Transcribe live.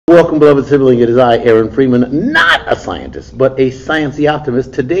Welcome, beloved sibling. It is I, Aaron Freeman, not a scientist, but a sciencey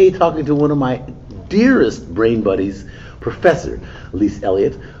optimist. Today, talking to one of my dearest brain buddies, Professor Lise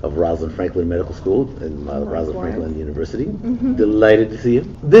Eliot of Rosalind Franklin Medical School and Rosalind Franklin University. Delighted to see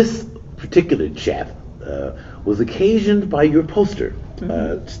you. This particular chat was occasioned by your poster.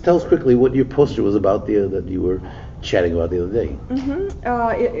 Just tell us quickly what your poster was about that you were chatting about the other day.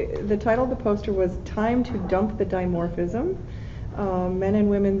 The title of the poster was "Time to Dump the Dimorphism." Men and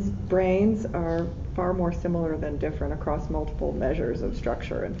women's brains are far more similar than different across multiple measures of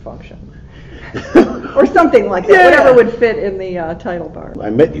structure and function. Or something like that, whatever would fit in the title bar. I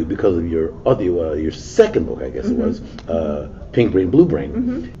met you because of your second book, I guess it was, Pink Brain, Blue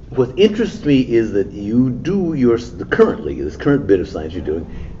Brain. What interests me is that you do this current bit of science you're doing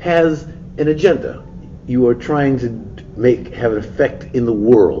has an agenda. You are trying to have an effect in the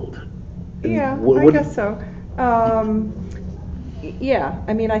world. And I guess so.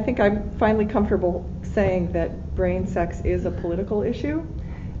 I mean, I think I'm finally comfortable saying that brain sex is a political issue,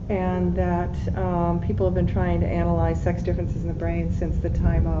 and that people have been trying to analyze sex differences in the brain since the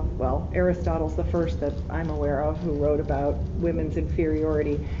time of, Aristotle's the first that I'm aware of who wrote about women's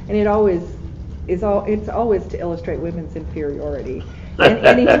inferiority, and it's always to illustrate women's inferiority. And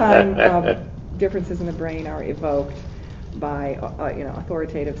anytime differences in the brain are evoked by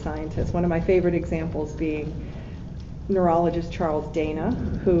authoritative scientists. One of my favorite examples being neurologist Charles Dana,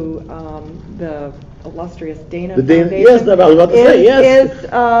 who the illustrious Dana Foundation is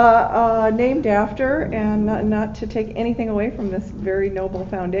named after, and not to take anything away from this very noble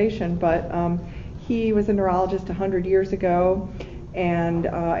foundation, but he was a neurologist 100 years ago, and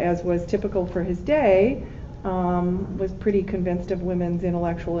as was typical for his day, was pretty convinced of women's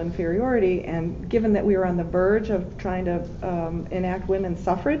intellectual inferiority. And given that we were on the verge of trying to enact women's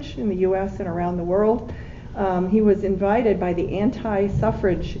suffrage in the U.S. and around the world, he was invited by the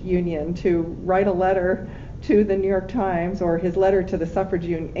anti-suffrage union to write a letter to the New York Times, or his letter to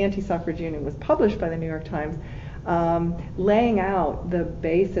the anti-suffrage union was published by the New York Times, laying out the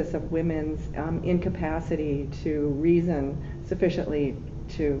basis of women's incapacity to reason sufficiently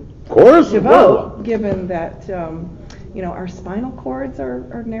to vote, given that our spinal cords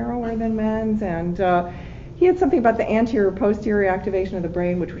are narrower than men's, and he had something about the anterior-posterior activation of the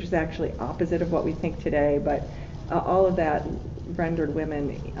brain, which was actually opposite of what we think today, but all of that rendered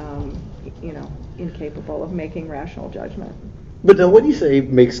women, incapable of making rational judgment. But now, what you say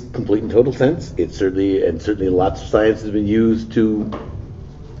makes complete and total sense. It certainly lots of science has been used to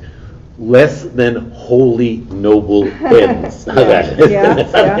less than wholly noble ends.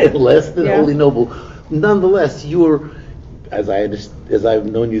 Less than wholly noble. Nonetheless, as I've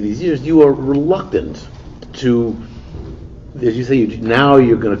known you these years, you are reluctant to, as you say, you're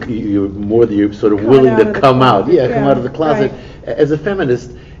sort of willing to come out of the closet as a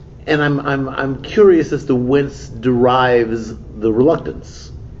feminist, and I'm curious as to whence derives the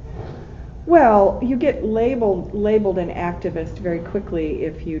reluctance. Well, you get labeled an activist very quickly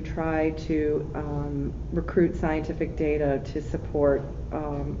if you try to recruit scientific data to support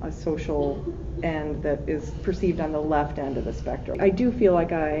a social end that is perceived on the left end of the spectrum. I do feel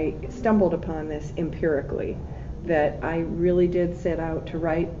like I stumbled upon this empirically, that I really did set out to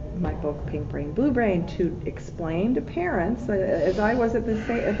write my book, Pink Brain, Blue Brain, to explain to parents, as I was at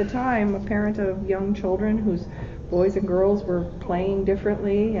the time, a parent of young children whose boys and girls were playing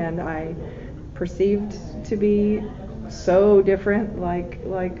differently, and I perceived to be so different, like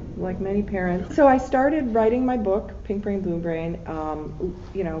many parents. So I started writing my book, Pink Brain, Blue Brain,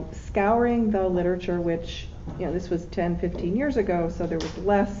 scouring the literature, which, this was 10, 15 years ago, so there was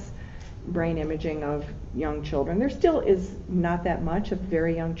less brain imaging of young children. There still is not that much of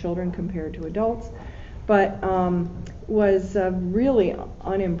very young children compared to adults, but was really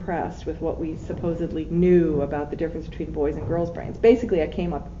unimpressed with what we supposedly knew about the difference between boys' and girls' brains. Basically, I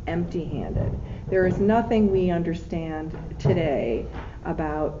came up empty-handed. There is nothing we understand today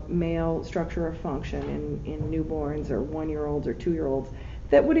about male structure or function in newborns or 1-year-olds or 2-year-olds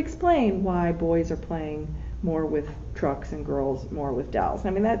that would explain why boys are playing more with trucks and girls more with dolls. I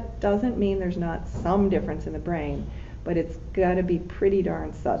mean, that doesn't mean there's not some difference in the brain, but it's got to be pretty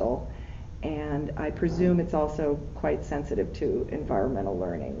darn subtle. And I presume it's also quite sensitive to environmental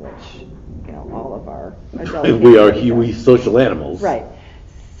learning, which, all of our adult we social animals. Right.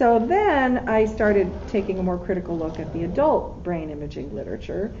 So then I started taking a more critical look at the adult brain imaging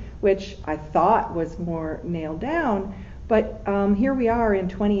literature, which I thought was more nailed down. But here we are in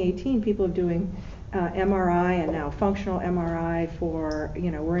 2018, people are doing MRI and now functional MRI for,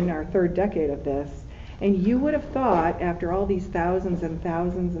 we're in our third decade of this. And you would have thought, after all these thousands and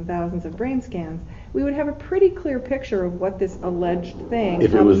thousands and thousands of brain scans, we would have a pretty clear picture of what this alleged thing,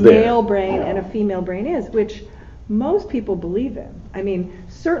 If it a was there. male brain and a female brain is, which most people believe in. I mean,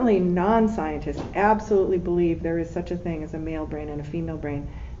 certainly non-scientists absolutely believe there is such a thing as a male brain and a female brain.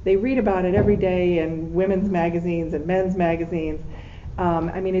 They read about it every day in women's magazines and men's magazines.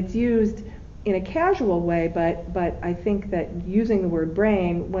 I mean, it's used in a casual way, but I think that using the word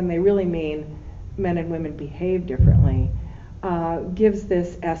brain when they really mean men and women behave differently gives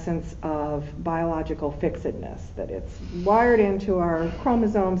this essence of biological fixedness, that it's wired into our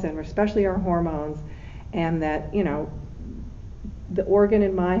chromosomes and especially our hormones, and that, you know, the organ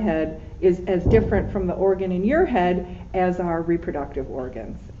in my head is as different from the organ in your head as our reproductive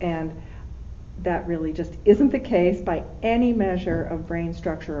organs. And that really just isn't the case by any measure of brain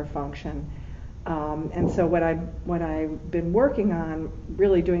structure or function. And so what I've been working on,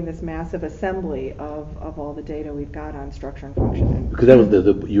 really doing this massive assembly of all the data we've got on structure and function. Because that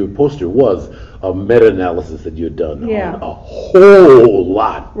was your poster was a meta-analysis that you had done Yeah. on a whole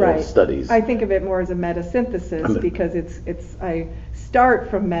lot of studies. I think of it more as a meta-synthesis because I start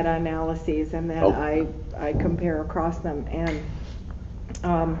from meta-analyses and then I compare across them,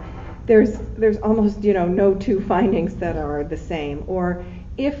 and there's almost, you know, no two findings that are the same, or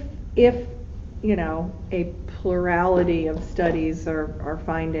if you know, a plurality of studies are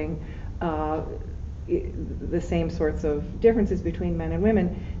finding the same sorts of differences between men and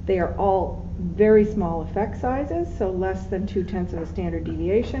women, they are all very small effect sizes, so less than 2/10 of a standard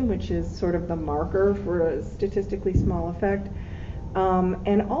deviation, which is sort of the marker for a statistically small effect.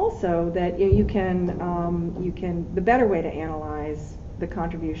 And also that you can the better way to analyze the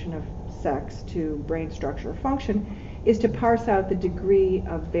contribution of sex to brain structure or function is to parse out the degree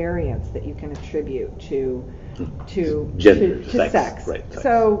of variance that you can attribute to Gender, to sex. Right,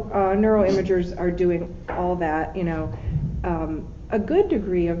 so neuroimagers are doing all that. You know, a good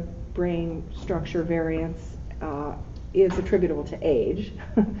degree of brain structure variance is attributable to age.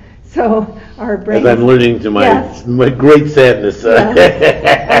 So our brains, as I'm learning to my great sadness, our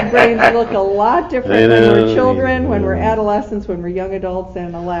brains look a lot different when we're children, when we're adolescents, when we're young adults,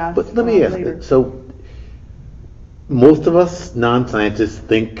 and alas, but let me ask later. so most of us non-scientists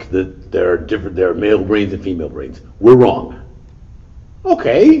think that there are male brains and female brains. We're wrong.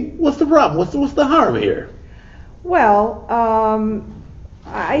 Okay, what's the problem? What's the harm here? Well,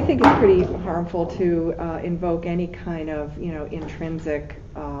 I think it's pretty harmful to invoke any kind of, you know, intrinsic,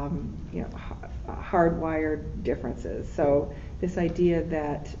 you know, hardwired differences. So this idea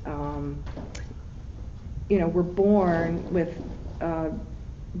that, you know, we're born with a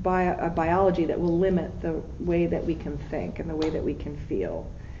biology that will limit the way that we can think and the way that we can feel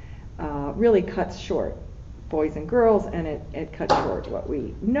really cuts short boys and girls, and it cuts short what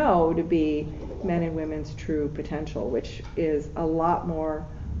we know to be men and women's true potential, which is a lot more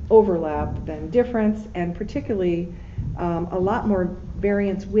overlap than difference, and particularly a lot more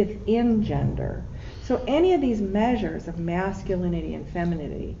variance within gender. So any of these measures of masculinity and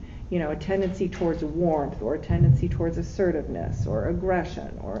femininity, you know, a tendency towards warmth or a tendency towards assertiveness or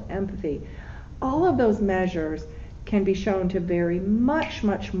aggression or empathy, all of those measures can be shown to vary much,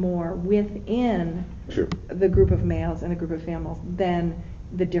 much more within the group of males and a group of females than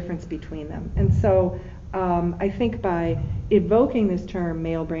the difference between them. And so I think by evoking this term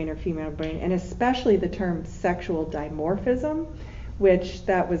male brain or female brain, and especially the term sexual dimorphism, which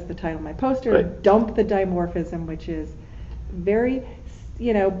that was the title of my poster, Dump the Dimorphism, which is very,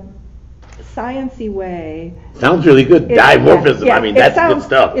 you know, science-y way. Sounds really good. Dimorphism. Yeah, I mean, that's good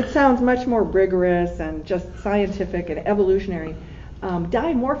stuff. It sounds much more rigorous and just scientific and evolutionary.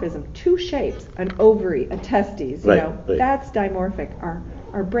 Dimorphism, two shapes, an ovary, a testes, you know, that's dimorphic.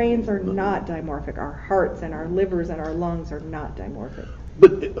 Our brains are not dimorphic. Our hearts and our livers and our lungs are not dimorphic.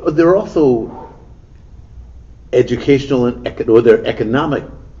 But there are also educational or there are economic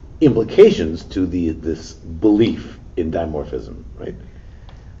implications to this belief in dimorphism, right?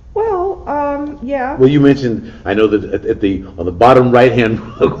 Well, yeah. Well, you mentioned, I know that on the bottom right-hand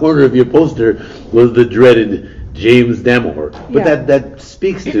corner of your poster was the dreaded James Damore, but that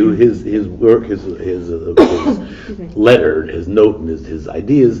speaks to his work, his letter, his note, and his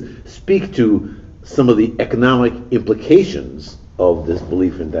ideas speak to some of the economic implications of this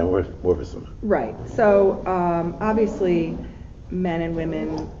belief in dimorphism. Right. So obviously, men and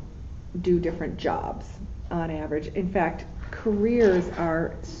women do different jobs on average. In fact, careers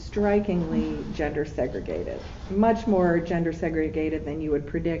are strikingly gender segregated, much more gender segregated than you would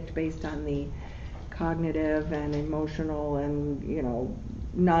predict based on the cognitive and emotional and, you know,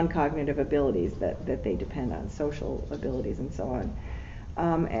 non-cognitive abilities that they depend on, social abilities and so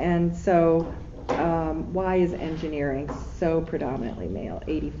on. And so why is engineering so predominantly male?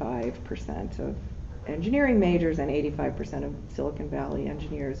 85% engineering majors, and 85% of Silicon Valley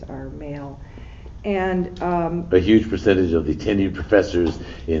engineers are male. And a huge percentage of the tenured professors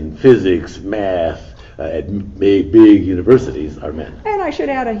in physics, math, at big universities are men. And I should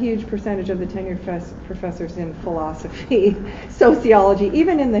add a huge percentage of the tenured professors in philosophy, sociology,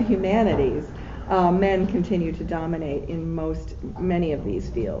 even in the humanities. Men continue to dominate in many of these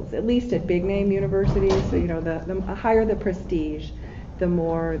fields, at least at big name universities. So, the higher the prestige, the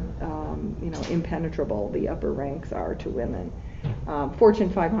more, impenetrable the upper ranks are to women. Fortune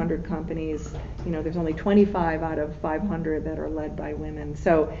 500 companies, there's only 25 out of 500 that are led by women.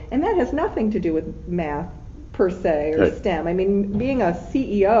 So, and that has nothing to do with math per se or STEM. I mean, being a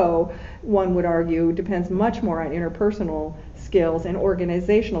CEO, one would argue, depends much more on interpersonal skills and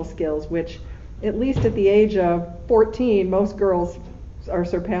organizational skills, which, at least at the age of 14, most girls are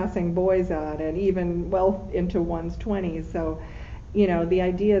surpassing boys on, and even well into one's 20s. So, the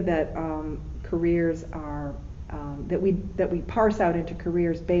idea that careers are that we parse out into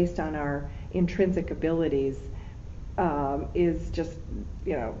careers based on our intrinsic abilities is just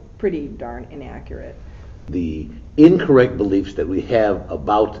pretty darn inaccurate. The incorrect beliefs that we have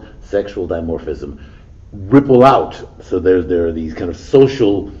about sexual dimorphism ripple out. So there are these kind of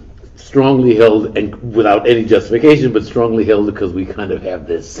social, strongly held, and without any justification, but strongly held because we kind of have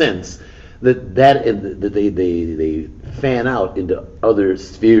this sense that they fan out into other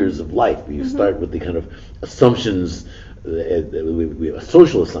spheres of life. You start with the kind of assumptions, we have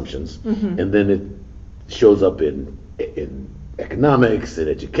social assumptions, and then it shows up in economics, in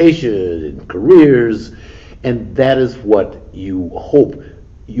education, in careers, and that is what you hope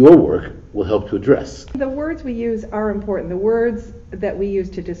your work will help to address. The words we use are important. The words that we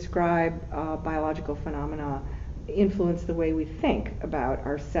use to describe biological phenomena influence the way we think about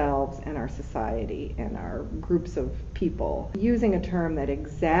ourselves and our society and our groups of people. Using a term that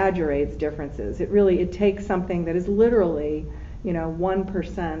exaggerates differences, it takes something that is literally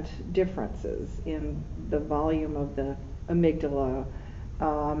 1% differences in the volume of the amygdala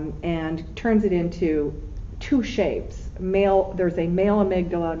and turns it into two shapes. There's a male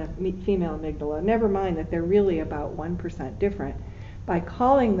amygdala and a female amygdala. Never mind that they're really about 1% different. By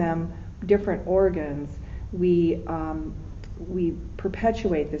calling them different organs, we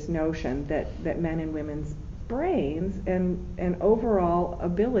perpetuate this notion that men and women's brains and overall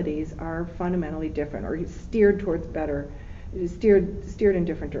abilities are fundamentally different, or steered towards steered in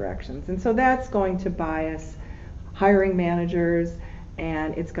different directions. And so that's going to bias hiring managers,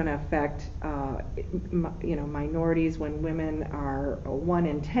 and it's going to affect minorities. When women are 1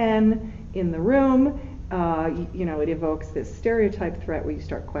 in 10 in the room, it evokes this stereotype threat where you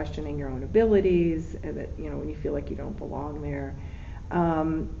start questioning your own abilities, and that when you feel like you don't belong there,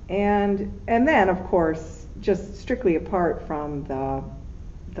 and then of course, just strictly apart from the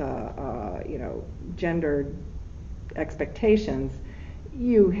gendered expectations,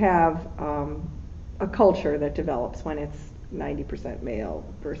 you have a culture that develops when it's 90% male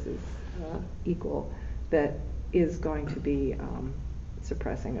versus equal, that is going to be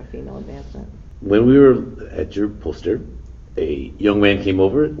suppressing a female advancement. When we were at your poster, a young man came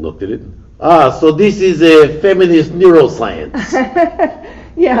over, looked at it. So this is a feminist neuroscience.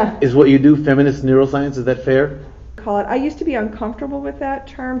 Yeah. Is what you do feminist neuroscience? Is that fair? Call it. I used to be uncomfortable with that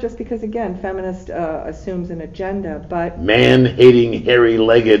term just because, again, feminist assumes an agenda, but man-hating,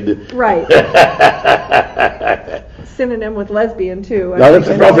 hairy-legged. Right. Synonym with lesbian too. No, I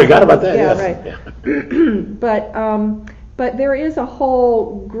forgot about that. Yeah, yes. Right. But there is a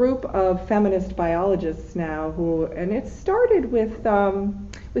whole group of feminist biologists now and it started with some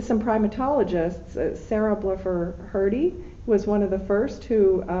primatologists. Sarah Bluffer-Hurdy was one of the first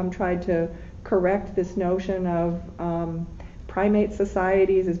who tried to correct this notion of primate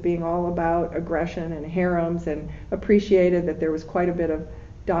societies as being all about aggression and harems, and appreciated that there was quite a bit of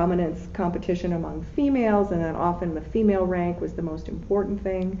dominance competition among females, and that often the female rank was the most important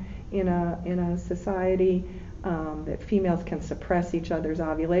thing in a society. That females can suppress each other's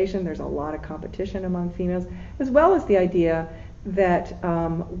ovulation. There's a lot of competition among females, as well as the idea that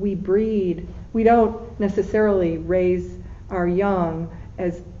we don't necessarily raise our young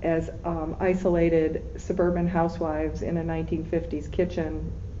as isolated suburban housewives in a 1950s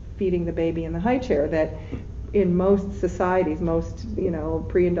kitchen feeding the baby in the high chair. That in most societies,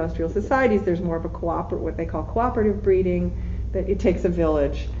 pre-industrial societies, there's more of what they call cooperative breeding, that it takes a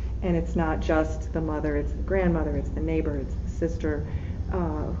village. And it's not just the mother, it's the grandmother, it's the neighbor, it's the sister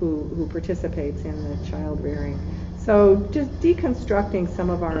who participates in the child rearing. So just deconstructing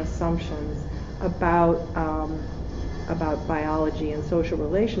some of our assumptions about biology and social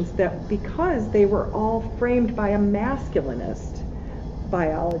relations, that because they were all framed by a masculinist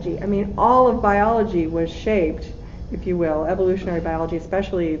biology. I mean, all of biology was shaped, if you will, evolutionary biology,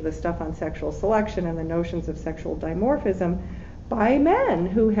 especially the stuff on sexual selection and the notions of sexual dimorphism, by men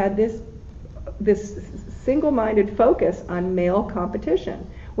who had this single-minded focus on male competition.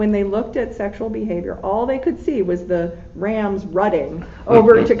 When they looked at sexual behavior, all they could see was the rams rutting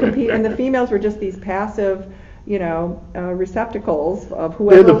over to compete, and the females were just these passive, receptacles of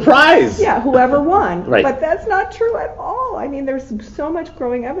whoever. They're the prize. Yeah, whoever won. Right. But that's not true at all. I mean, there's so much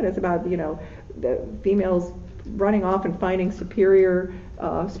growing evidence about, the females running off and finding superior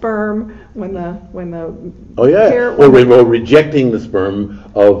sperm when the or rejecting the sperm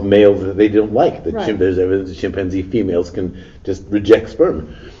of males that they don't like. Right. There's evidence that chimpanzee females can just reject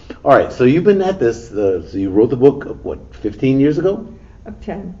sperm. All right, so you've been at this. So you wrote the book 15 years ago?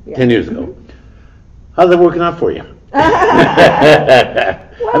 10. Yeah. 10 years ago. How's that working out for you? Well,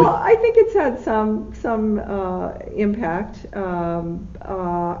 I think it's had some impact.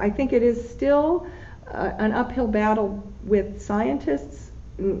 I think it is still an uphill battle with scientists,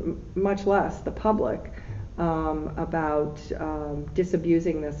 much less the public, about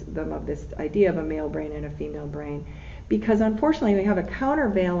disabusing them of this idea of a male brain and a female brain, because unfortunately we have a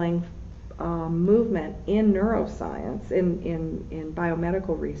countervailing movement in neuroscience, in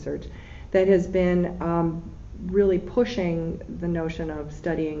biomedical research, that has been really pushing the notion of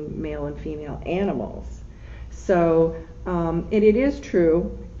studying male and female animals. So it is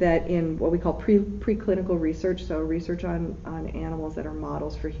true that in what we call preclinical research, so research on animals that are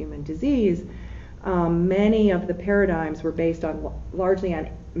models for human disease, many of the paradigms were based largely on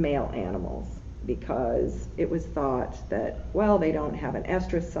male animals, because it was thought that, well, they don't have an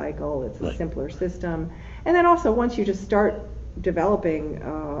estrus cycle, it's a simpler system. And then also, once you just start developing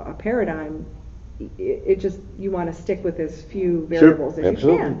a paradigm, you want to stick with as few variables as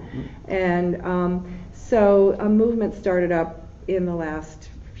you can. And so a movement started up in the last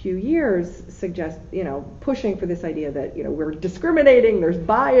few years, pushing for this idea that we're discriminating, there's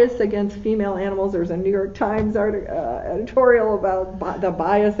bias against female animals. There's a New York Times editorial about the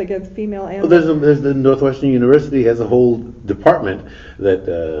bias against female animals. Well, there's the Northwestern University has a whole department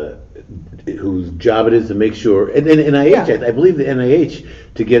that whose job it is to make sure, and NIH, I believe the NIH,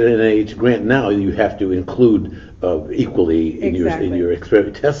 to get an NIH grant now, you have to include equally in your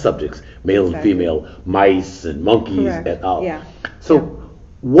experiment test subjects, male and female mice and monkeys et al. Yeah. So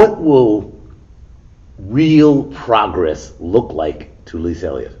what will real progress look like to Lise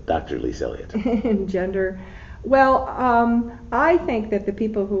Eliot, Dr. Lise Eliot? In gender? Well, I think that the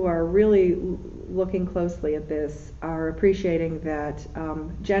people who are really looking closely at this are appreciating that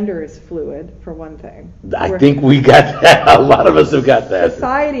gender is fluid, for one thing. I think we got that. A lot of us have got that.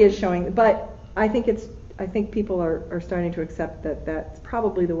 Society is showing, but I think people are starting to accept that that's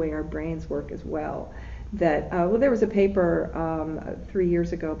probably the way our brains work as well. That there was a paper 3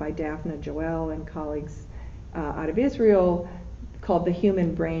 years ago by Daphne Joel and colleagues out of Israel called The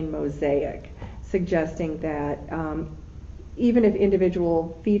Human Brain Mosaic, suggesting that even if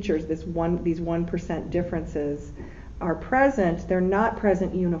individual features, these 1% differences are present, they're not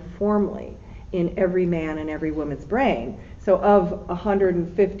present uniformly in every man and every woman's brain. So of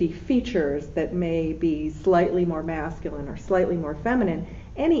 150 features that may be slightly more masculine or slightly more feminine,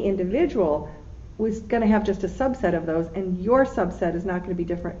 any individual was going to have just a subset of those, and your subset is not going to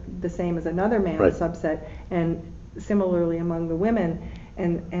be the same as another man's subset, and similarly among the women.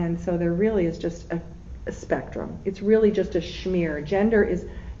 And so there really is just a spectrum. It's really just a schmear. Gender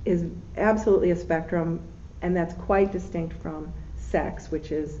is absolutely a spectrum, and that's quite distinct from sex,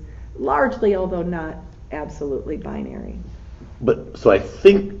 which is largely, although not absolutely, binary. But so I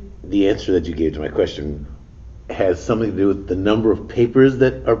think the answer that you gave to my question has something to do with the number of papers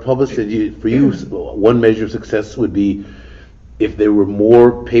that are published. For you, one measure of success would be if there were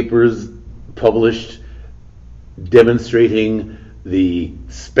more papers published demonstrating the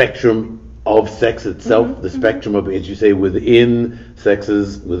spectrum of sex itself, the spectrum of, as you say, within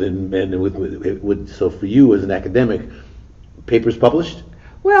sexes, within men, and so for you as an academic, papers published?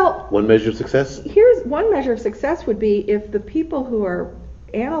 Well, one measure of success? Here's one measure of success would be if the people who are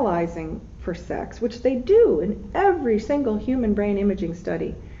analyzing for sex, which they do in every single human brain imaging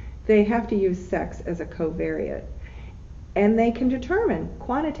study, they have to use sex as a covariate. And they can determine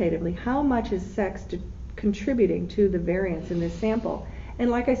quantitatively how much is sex contributing to the variance in this sample.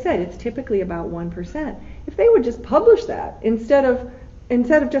 And like I said, it's typically about 1%. If they would just publish that instead of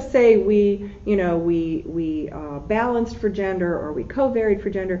just say we balanced for gender or we covaried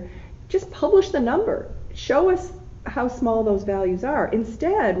for gender, just publish the number. Show us how small those values are.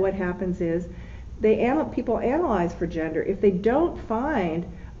 Instead, what happens is people analyze for gender. If they don't find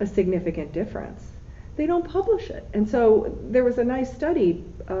a significant difference, they don't publish it. And so there was a nice study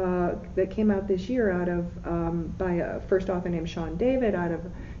that came out this year out of by a first author named Sean David out of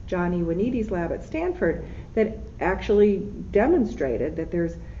John Ioannidis's lab at Stanford that actually demonstrated that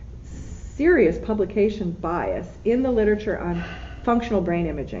there's serious publication bias in the literature on functional brain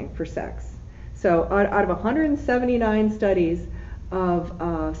imaging for sex. So out of 179 studies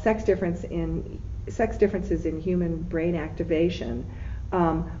of sex differences in human brain activation,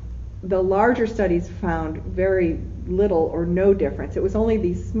 the larger studies found very little or no difference. It was only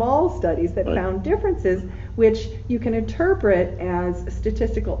these small studies that found differences, which you can interpret as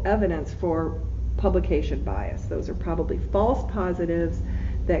statistical evidence for publication bias. Those are probably false positives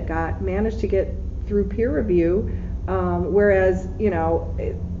that managed to get through peer review, whereas,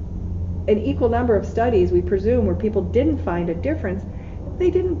 an equal number of studies, we presume, where people didn't find a difference,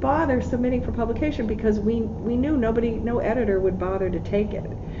 they didn't bother submitting for publication because we knew no editor would bother to take it.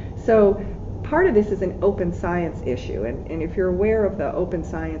 So part of this is an open science issue, and if you're aware of the open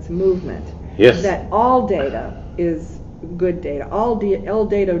science movement, yes, that all data is good data, all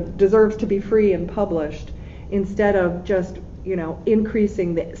data deserves to be free and published, instead of just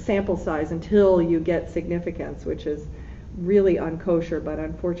increasing the sample size until you get significance, which is really unkosher, but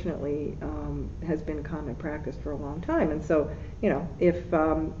unfortunately has been common practice for a long time. And so,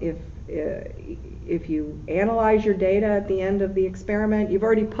 if you analyze your data at the end of the experiment, you've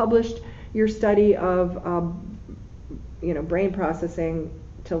already published your study of brain processing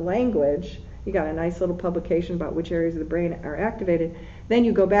to language. You got a nice little publication about which areas of the brain are activated. Then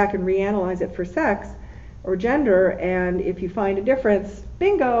you go back and reanalyze it for sex or gender, and if you find a difference,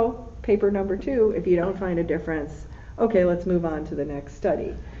 bingo, paper number 2. If you don't find a difference, okay, let's move on to the next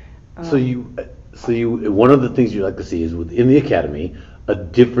study. So one of the things you like to see is within the academy a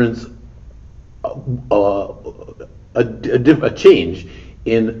difference, a change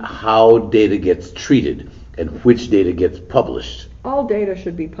in how data gets treated and which data gets published. All data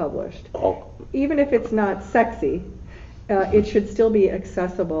should be published. Even if it's not sexy, it should still be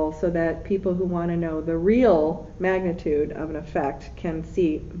accessible so that people who want to know the real magnitude of an effect can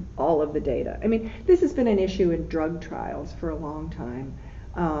see all of the data. I mean, this has been an issue in drug trials for a long time.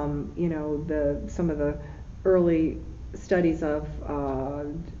 Some of the early studies of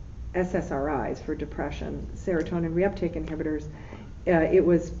SSRIs for depression, serotonin reuptake inhibitors, it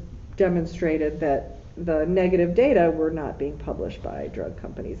was demonstrated that the negative data were not being published by drug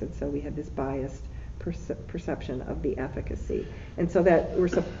companies, and so we had this biased perception of the efficacy. And so that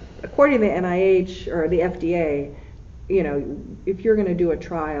according to the NIH or the FDA, if you're going to do a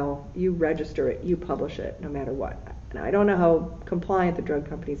trial, you register it, you publish it, no matter what. Now, I don't know how compliant the drug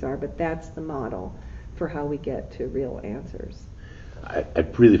companies are, but that's the model for how we get to real answers. I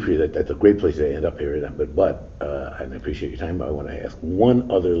really appreciate that. That's a great place to end up here. But I appreciate your time. But I want to ask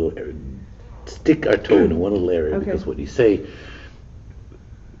one other little area, stick our toe in one little area, okay, because what you say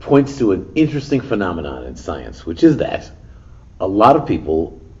points to an interesting phenomenon in science, which is that a lot of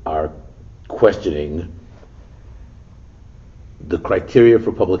people are questioning the criteria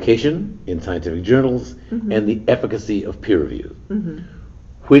for publication in scientific journals, mm-hmm, and the efficacy of peer review, mm-hmm,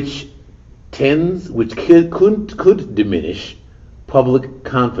 which could diminish public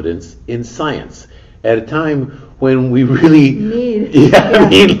confidence in science at a time when we really need.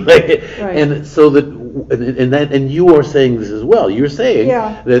 Right. And so and you are saying this as well. You're saying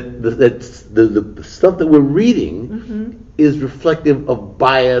that the stuff that we're reading, mm-hmm, is reflective of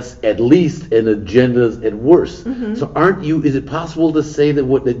bias at least, and agendas at worst. Mm-hmm. So is it possible to say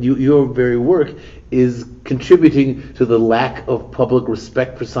that your very work is contributing to the lack of public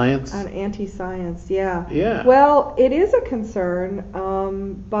respect for science? On anti-science, yeah. Yeah. Well, it is a concern,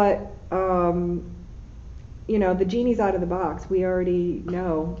 but the genie's out of the box. We already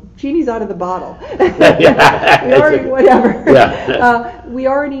know. Genie's out of the bottle. Whatever. Yeah. We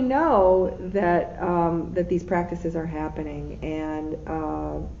already know that these practices are happening, and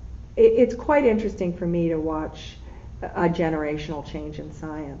it's quite interesting for me to watch a generational change in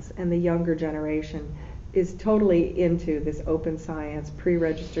science. And the younger generation is totally into this open science,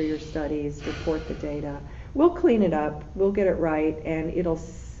 pre-register your studies, report the data. We'll clean it up, we'll get it right, and it'll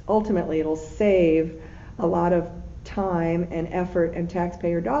save a lot of time and effort and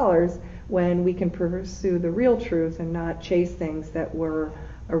taxpayer dollars when we can pursue the real truth and not chase things that were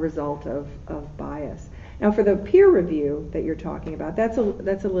a result of bias. Now, for the peer review that you're talking about, that's a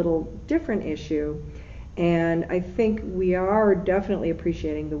little different issue, and I think we are definitely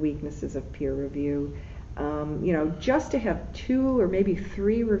appreciating the weaknesses of peer review. Just to have 2 or maybe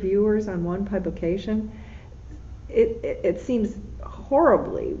 3 reviewers on one publication, it seems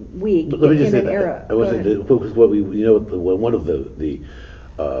horribly weak in an era. I was saying that, because one of the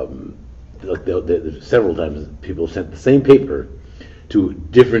several times people sent the same paper to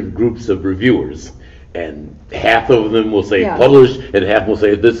different groups of reviewers, and half of them will say publish, and half will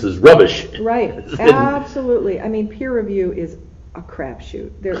say this is rubbish. Right, absolutely. I mean, peer review is a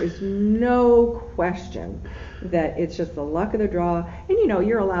crapshoot. There is no question that it's just the luck of the draw. And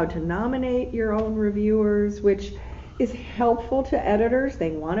you're allowed to nominate your own reviewers, which is helpful to editors. They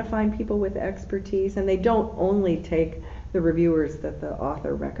want to find people with expertise, and they don't only take the reviewers that the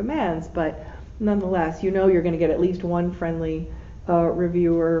author recommends, but nonetheless, you're going to get at least one friendly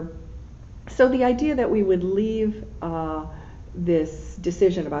reviewer. So the idea that we would leave this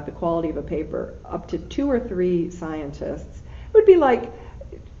decision about the quality of a paper up to 2 or 3 scientists would be like,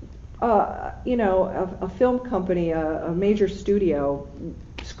 a film company, a major studio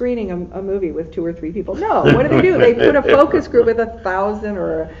screening a movie with 2 or 3 people. No, what do? They put a focus group with 1,000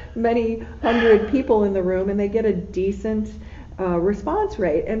 or many hundred people in the room, and they get a decent response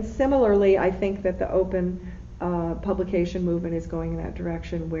rate. And similarly, I think that the open publication movement is going in that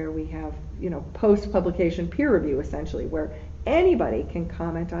direction, where we have, post-publication peer review, essentially, where anybody can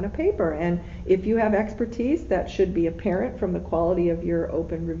comment on a paper. And if you have expertise, that should be apparent from the quality of your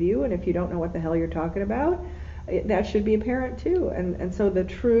open review. And if you don't know what the hell you're talking about, that should be apparent too. And so the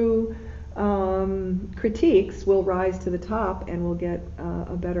true critiques will rise to the top, and we'll get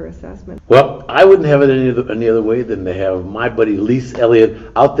a better assessment. Well, I wouldn't have it any other way than to have my buddy Lise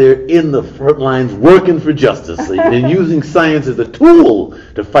Eliot out there in the front lines working for justice and using science as a tool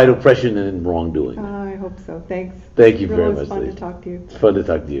to fight oppression and wrongdoing. I hope so. Thanks. Thank you very much. It was fun to talk to you. It's fun to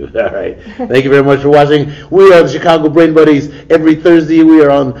talk to you. All right. Thank you very much for watching. We are the Chicago Brain Buddies. Every Thursday we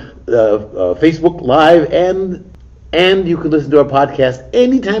are on Facebook Live, and you can listen to our podcast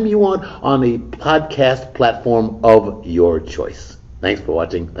anytime you want on a podcast platform of your choice. Thanks for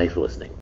watching. Thanks for listening.